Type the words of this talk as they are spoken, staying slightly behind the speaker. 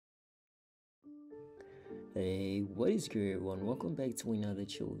Hey, what is good everyone? Welcome back to another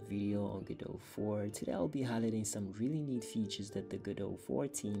chill video on Godot 4. Today I'll be highlighting some really neat features that the Godot 4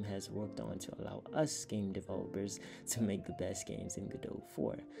 team has worked on to allow us game developers to make the best games in Godot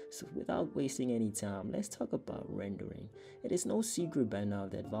 4. So without wasting any time, let's talk about rendering. It is no secret by now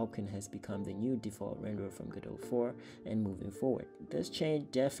that Vulkan has become the new default renderer from Godot 4 and moving forward. This change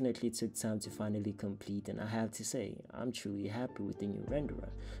definitely took time to finally complete, and I have to say, I'm truly happy with the new renderer.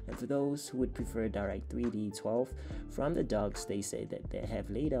 And for those who would prefer Direct 3D 12, from the docs they say that they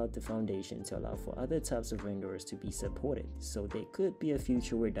have laid out the foundation to allow for other types of renderers to be supported, so there could be a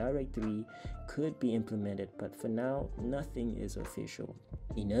future where Direct 3 could be implemented, but for now nothing is official.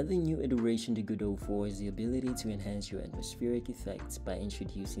 Another new iteration to Godot 4 is the ability to enhance your atmospheric effects by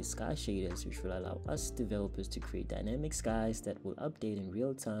introducing sky shaders, which will allow us developers to create dynamic skies that will update in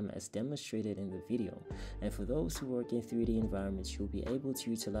real time as demonstrated in the video. And for those who work in 3D environments, you'll be able to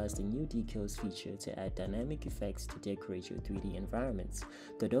utilize the new decals feature to add dynamic effects to decorate your 3D environments.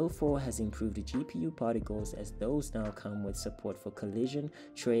 Godot 4 has improved the GPU particles, as those now come with support for collision,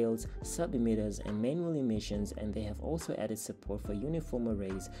 trails, sub-emitters, and manual emissions, and they have also added support for uniform arrays,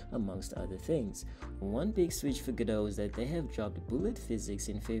 amongst other things. One big switch for Godot is that they have dropped bullet physics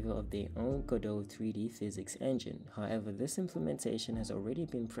in favor of their own Godot 3D physics engine. However, this implementation has already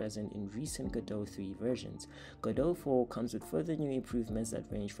been present in recent Godot 3 versions. Godot 4 comes with further new improvements that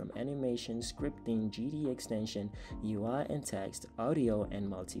range from animation, scripting, GD extension, UI and text, audio,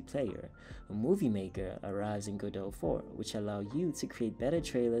 and multiplayer. A Movie Maker arrives in Godot 4, which allow you to create better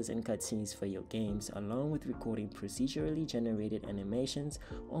trailers and cutscenes for your games, along with recording procedurally generated animations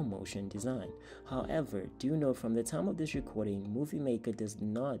or motion design. However, do note from the time of this recording, Movie Maker does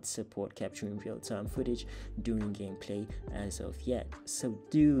not support capturing real-time footage during gameplay as of yet, so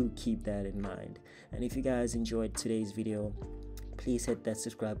do keep that in mind. And if you guys enjoyed today's video, please hit that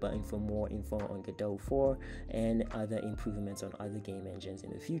subscribe button for more info on Godot 4 and other improvements on other game engines in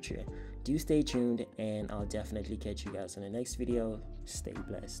the future. Do stay tuned, and I'll definitely catch you guys in the next video. Stay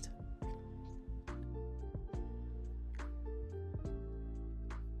blessed.